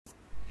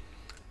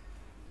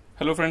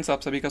Hello friends,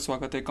 आप सभी का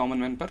स्वागत है कॉमन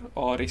मैन पर।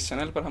 और इस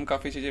चैनल पर हम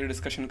काफ़ी चीज़ें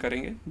डिस्कशन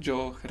करेंगे जो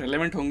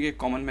रेलेवेंट होंगी एक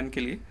कॉमन मैन के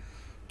लिए।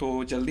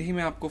 तो जल्दी ही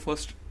मैं आपको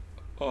फर्स्ट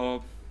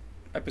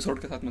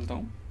एपिसोड के साथ मिलता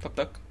हूँ। तब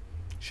तक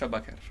शब्बा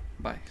खैर,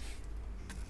 बाय।